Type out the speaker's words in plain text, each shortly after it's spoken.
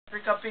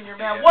Patric up in here,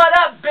 man. Yeah. What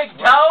up, big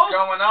dog? What's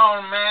going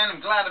on, man?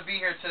 I'm glad to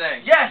be here today.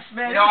 Yes,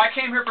 man. You know, I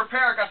came here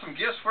prepared. Got some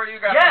gifts for you.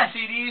 Got some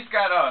CDs.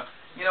 Got a,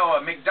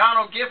 a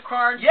McDonald's gift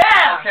card.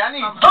 Yeah. Okay, I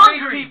need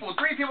three people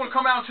to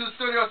come out to the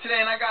studio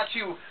today, and I got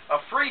you a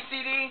free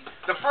CD.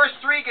 The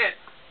first three get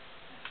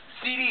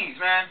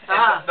CDs, man.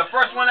 And the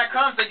first one that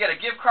comes, they get a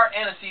gift card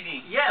and a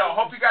CD. Yeah. So I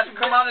hope you guys can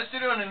come out in the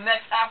studio in the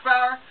next half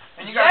hour,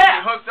 and you guys can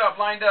be hooked up,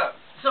 lined up.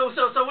 So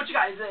what you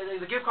got? Is it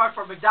a gift card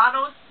for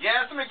McDonald's?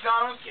 Yeah, it's a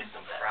McDonald's. Get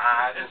some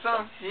fries. It's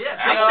some. Yeah,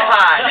 big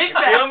fries. You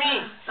feel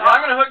me? So I'm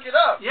gonna hook it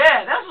up.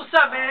 Yeah, that's what's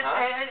up, man.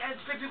 And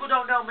people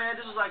don't know, man.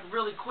 This was like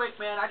really quick,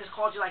 man. I just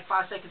called you like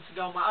 5 seconds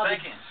ago. My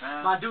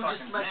dude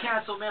just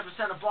canceled, man, for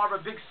Santa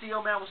Barbara. Big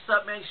CO, man. What's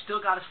up, man? You still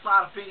got a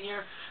slot up in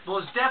here,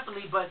 most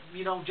definitely. But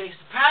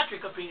Jaeson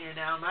Patric up in here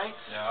now, right?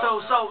 Yeah.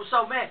 So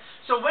man.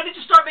 So when did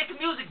you start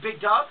making music, big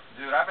dog?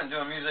 Dude, I've been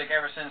doing music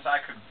ever since I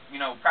could,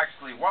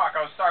 practically walk.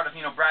 I was started,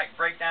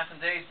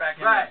 breakdancing days back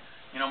in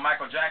the,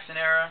 Michael Jackson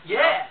era.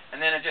 Yeah.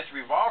 And then it just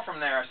revolved from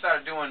there. I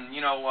started doing,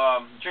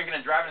 drinking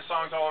and driving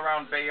songs all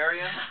around the Bay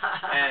Area,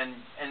 and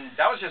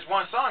that was just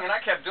one song, and I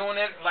kept doing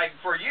it like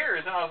for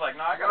years. And I was like,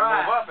 no, I gotta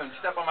move up and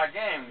step on my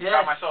game.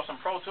 Got myself some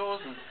Pro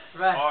Tools, and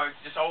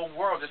just the whole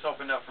world just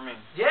opened up for me.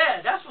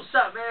 Yeah, that's what's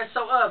up, man.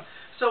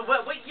 So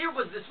what year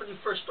was this when you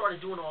first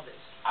started doing all this?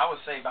 I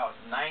would say about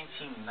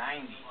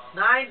 1990.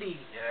 90.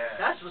 Yeah.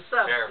 That's what's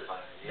up.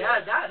 Verified.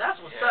 Yeah, that's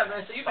what's up,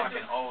 man. So you've been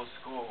doing old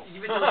school.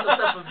 You've been doing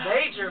some stuff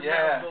major,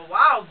 man, for a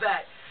while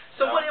back.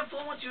 So what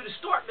influenced you to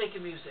start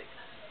making music?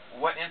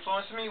 What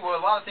influenced me? Well,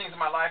 a lot of things in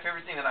my life,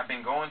 everything that I've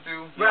been going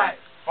through.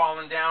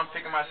 Falling down,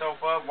 picking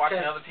myself up,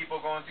 watching other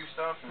people going through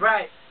stuff. And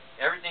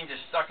everything just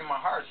stuck in my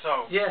heart.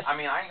 So, I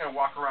mean, I ain't going to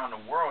walk around the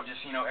world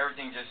just,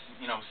 everything just,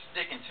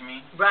 sticking to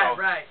me. So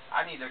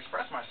I need to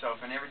express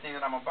myself in everything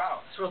that I'm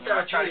about.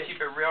 I try to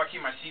keep it real. I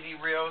keep my CD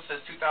real. It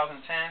says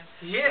 2010.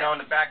 Yeah. In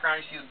the background,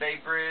 you see the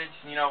Bay Bridge,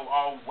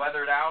 all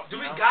weathered out. Do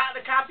we got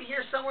the copy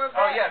here somewhere?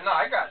 Oh, yeah. No,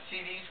 I got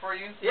CDs for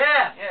you.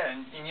 Yeah. Yeah,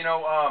 and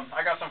I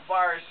got some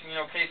flyers, in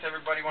case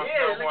everybody wants to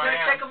know who I am.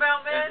 Can I check them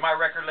out, man? It's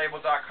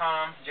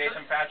myrecordlabel.com,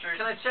 Jaeson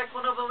Patric. Can I check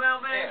one of them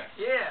out, man?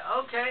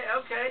 Yeah. Okay.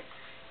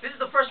 This is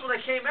the first one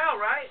that came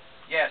out, right?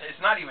 Yes, it's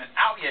not even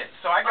out yet.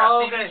 So I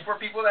got CDs for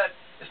people that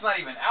it's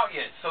not even out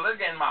yet. So they're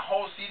getting my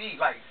whole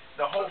CD, like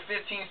the whole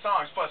 15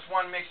 songs plus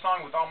one mixed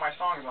song with all my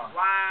songs on it.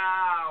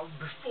 Wow,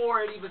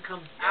 before it even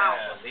comes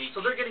out. So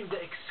they're getting the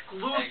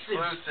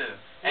exclusive.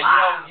 And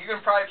you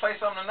can probably play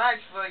something tonight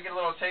so they get a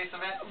little taste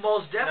of it.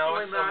 Most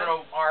definitely, it's a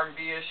little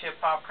R&B-ish,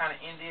 hip-hop, kind of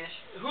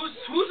indie-ish.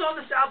 Who's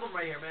on this album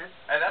right here, man?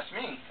 Hey, that's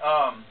me.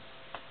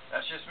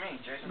 That's just me,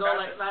 Jaeson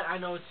Patric.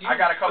 I know it's you. I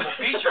got a couple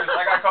features.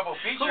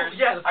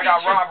 I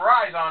got Rob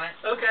RIZE on it.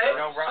 Okay.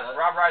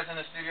 Rob RIZE in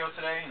the studio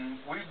today, and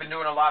we've been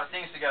doing a lot of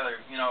things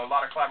together. A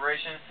lot of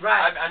collaboration.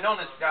 Right. I've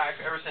known this guy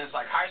ever since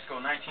like high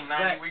school,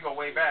 1990. We go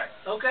way back.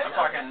 Okay. I'm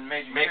talking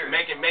major years.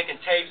 Making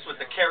tapes with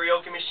the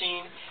karaoke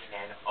machine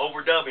and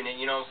overdubbing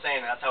it. You know what I'm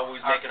saying? That's how we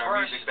was making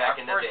our music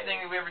back in the day. Our first thing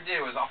we ever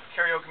did was off a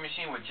karaoke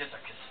machine with just a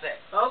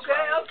cassette.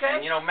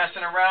 Okay. And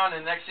messing around,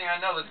 and next thing I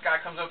know, this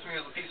guy comes up to me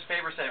with a piece of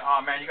paper saying,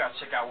 "Oh man, you gotta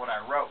check out what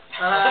I wrote."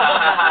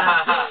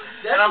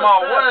 And I'm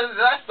all, what?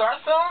 Did I start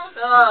something?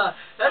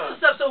 That's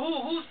what's up. So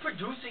who's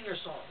producing your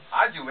songs?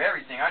 I do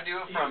everything. I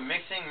do it from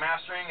mixing,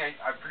 mastering.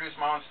 I produce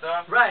my own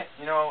stuff. Right.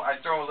 I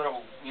throw a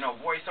little,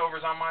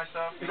 voiceovers on my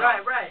stuff.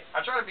 Right.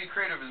 I try to be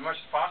creative as much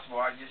as possible.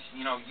 I just,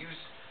 use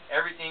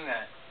everything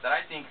that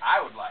I think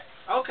I would like.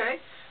 Okay.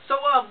 So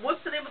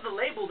what's the name of the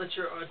label that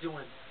you're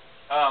doing?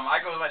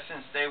 I go by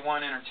Since Day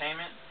One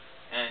Entertainment.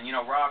 And,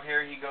 Rob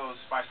here, he goes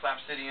by Slap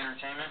City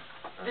Entertainment.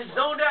 This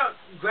Zoned Out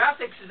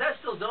Graphics, is that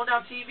still Zoned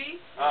Out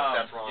TV?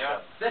 That's Rondo. Yeah.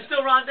 That's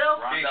still Rondo?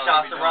 Big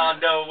shots to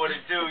Rondo, what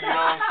it do, you know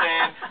what I'm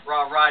saying?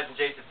 Rob RIZE and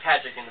Jaeson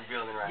Patric in the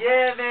building right now.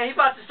 Yeah, man, he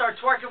about to start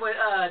twerking with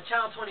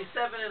Channel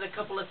 27 in a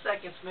couple of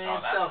seconds, man.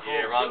 Cool.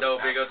 Yeah, Rondo,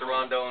 big up to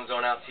Rondo and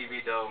Zone Out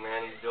TV, though,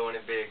 man. He's doing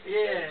it big.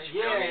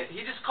 Yeah.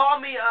 He just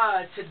called me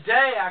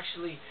today,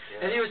 actually,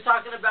 and he was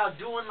talking about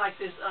doing like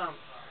this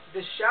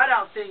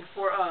shout-out thing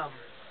for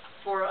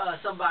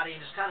somebody and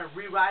just kind of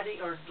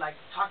rewriting or like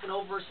talking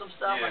over some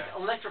stuff, like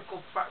electrical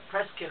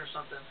press kit or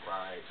something.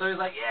 Right. So he's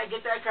like, yeah,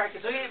 get that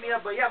cracking. So he hit me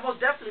up, but yeah, most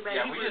definitely, man.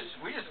 Yeah,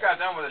 we just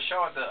got done with a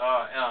show at the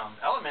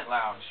Element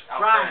Lounge out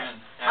there.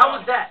 How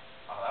was that?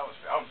 Oh, that was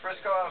out in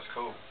Frisco. That was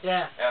cool.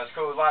 Yeah. Yeah, it was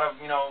cool. A lot of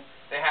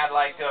they had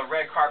like a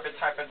red carpet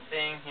type of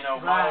thing.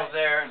 Models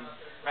there, and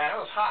man, it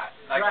was hot.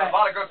 Like a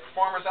lot of good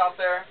performers out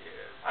there.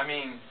 I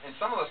mean, and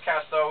some of those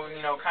cats, though,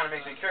 kind of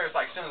makes me curious.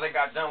 Like, as soon as they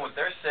got done with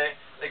their set,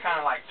 they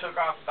kind of, like, took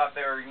off without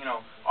their,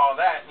 all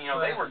that.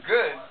 They were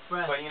good,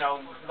 but, a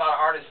lot of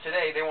artists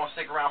today, they won't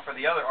stick around for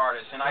the other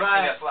artists, and I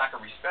think that's lack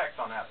of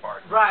respect on that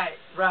part. Right.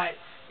 The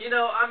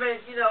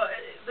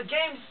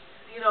game's,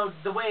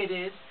 the way it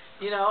is.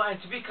 And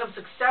to become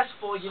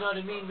successful, you know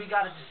what I mean, we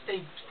got to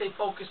just stay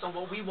focused on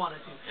what we want to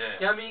do. Yeah.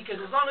 You know what I mean?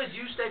 Because as long as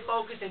you stay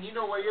focused and you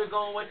know where you're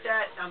going with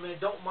that, I mean,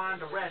 don't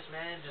mind the rest,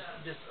 man.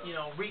 Just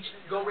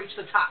go reach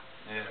the top.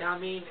 Yeah.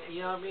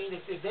 You know what I mean?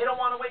 If they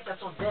don't want to wait, that's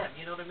on them.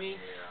 You know what I mean?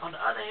 Yeah. On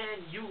the other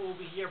hand, you will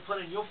be here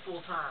putting your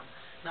full time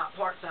not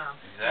part-time.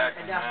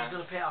 Exactly. And that's what's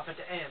going to pay off at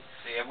the end.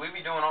 See, we be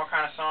doing all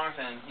kind of songs,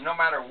 and no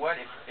matter what,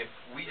 if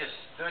we just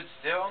stood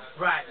still,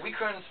 right, we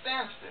couldn't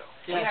stand still.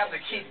 Yes. We have to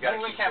keep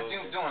doing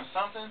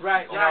something.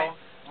 Right, you know,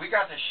 we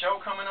got the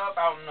show coming up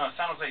out in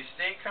San Jose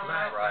State coming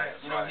up. Right.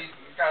 You know, he's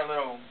got a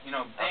little,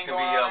 thing going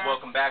on.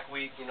 Welcome Back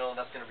week. You know,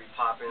 that's gonna be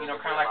popping. You know,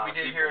 kind of like we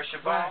did here at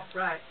CHABOT.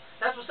 Right.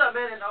 That's what's up,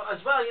 man. And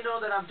as well, you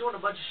know that I'm doing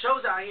a bunch of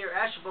shows out here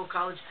at CHABOT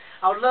College.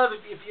 I would love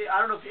if you, I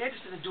don't know if you're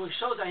interested in doing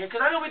shows out here, because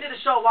I know we did a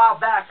show a while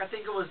back. I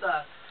think it was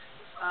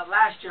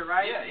last year,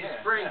 right? Yeah, in the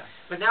spring. Yeah.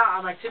 But now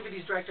I'm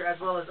activities director as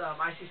well as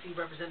ICC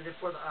representative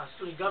for the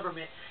student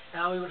government.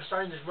 Now we were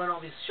starting to run all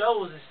these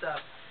shows and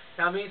stuff.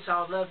 You know what I mean? So I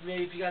would love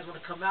maybe if you guys want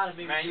to come out and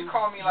maybe. Man, you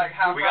call me like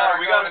how we got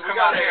to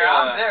come out here.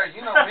 I'm there.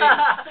 You know me.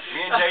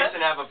 Me and Jaeson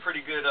have a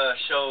pretty good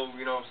show.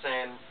 You know what I'm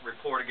saying?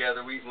 Rapport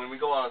together. When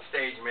we go on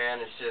stage, man,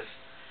 it's just.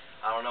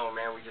 I don't know,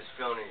 man. We just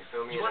feeling it. You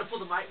feel me? You want to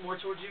pull the mic more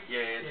towards you?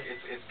 Yeah,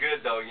 it's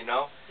good though, you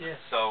know. Yeah.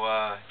 So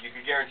you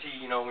can guarantee,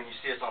 you know, when you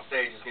see us on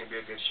stage, it's gonna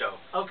be a good show.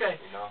 Okay.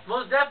 You know.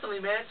 Most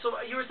definitely, man. So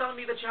you were telling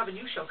me that you have a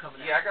new show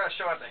coming out. Yeah, I got a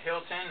show at the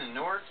Hilton in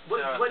Newark.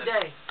 What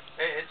day?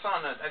 It's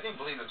on the, I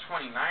believe the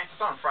 29th. It's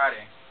on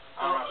Friday.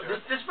 I'm not sure.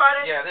 This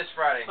Friday? Yeah, this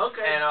Friday.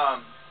 Okay. And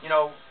you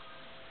know,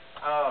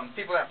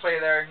 people that play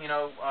there, you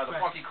know, the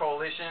right. Funky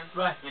Coalition.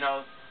 Right. You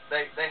know.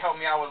 They help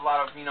me out with a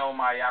lot of, you know,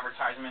 my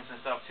advertisements and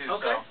stuff too.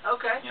 Okay, so,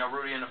 okay. You know,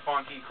 Rudy and the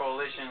Funky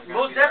Coalition.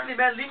 Most definitely,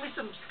 man. Leave me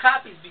some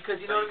copies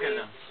because you know what I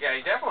mean. Yeah,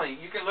 definitely.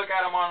 You can look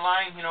at them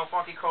online. You know,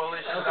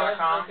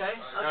 funkycoalition.com. Okay.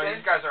 You know,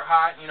 these guys are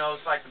hot. You know,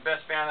 it's like the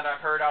best band that I've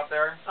heard out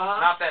there.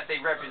 Not that they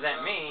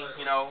represent me.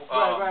 You know.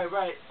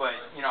 Right. But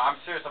you know, I'm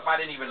serious. If I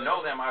didn't even know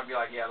them, I'd be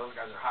like, yeah, those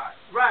guys are hot.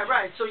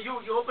 Right. So you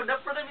opened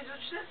up for them, is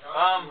what you said?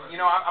 You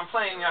know, I'm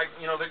playing like,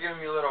 you know, they're giving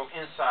me a little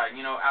inside.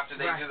 You know, after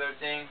they do their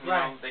thing, you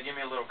know, they give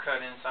me a little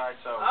cut inside.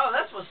 So. Oh,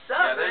 that's what's up,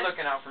 yeah, they're man.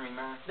 looking out for me,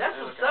 man. That's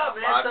what's up,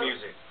 man. Live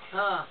music.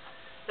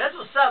 That's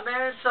what's up,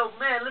 man. So,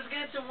 man, let's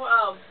get into,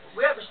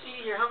 we have a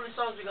CD here. How many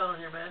songs we got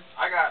on here, man?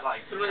 I got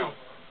like, 3. You know,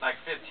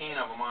 like 15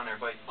 of them on there,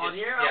 but on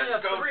here? Yeah,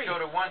 just go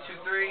to 1,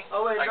 2, 3.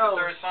 Oh, wait, like no.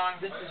 the third song.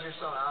 This is your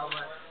song.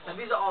 And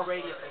these are all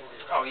radio.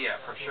 Oh,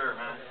 yeah, for sure,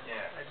 man.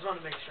 Yeah. I just want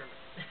to make sure.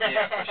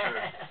 Yeah, for sure.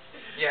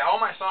 Yeah,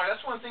 all my songs,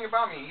 that's one thing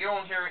about me. You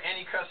don't hear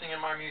any cussing in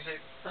my music.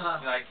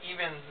 Like,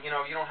 even, you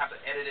know, you don't have to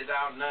edit it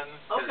out, nothing.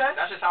 Okay.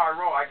 That's just how I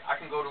roll. I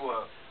can go to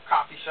a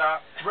coffee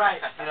shop.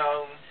 Right. You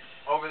know,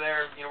 over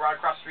there, you know, right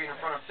across the street in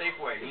front of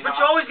Safeway. But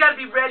you always got to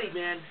be ready,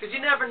 man, because you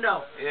never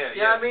know. Yeah,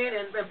 you know what I mean?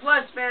 And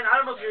plus, man, I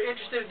don't know if you're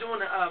interested in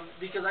doing it,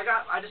 because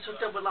I just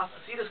hooked up with Las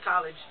Positas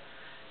College,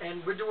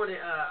 and we're doing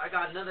it, I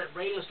got another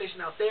radio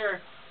station out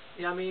there.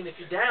 You know what I mean? If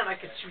you're down, I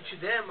could shoot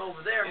you them over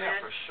there, man.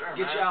 Yeah, for sure,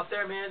 Get you out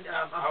there, man.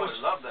 I would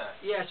love that.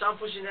 Yeah, so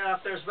I'm pushing that out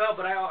there as well.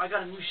 But I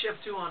got a new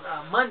shift, too, on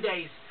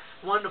Mondays,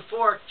 1 to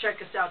 4. Check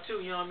us out, too,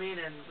 you know what I mean?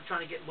 And we're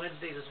trying to get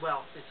Wednesdays as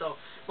well. And so,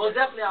 most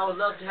definitely, I would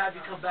love to have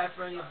you come back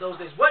for any of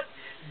those days. What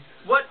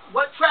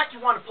track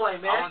you want to play,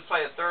 man? I want to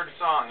play a third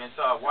song. It's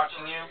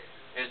Watching You.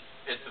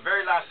 It's the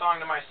very last song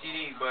to my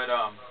CD, but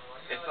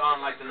it's on,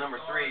 like, the number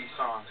 3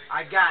 song.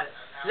 I got it.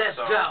 Let's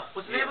go.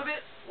 What's the name of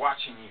it?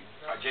 Watching You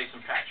by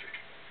Jaeson Patric.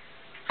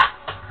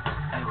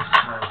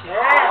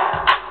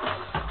 Yeah.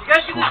 You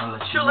guys can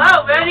just chill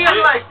out, man. You guys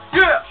are like,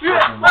 yeah.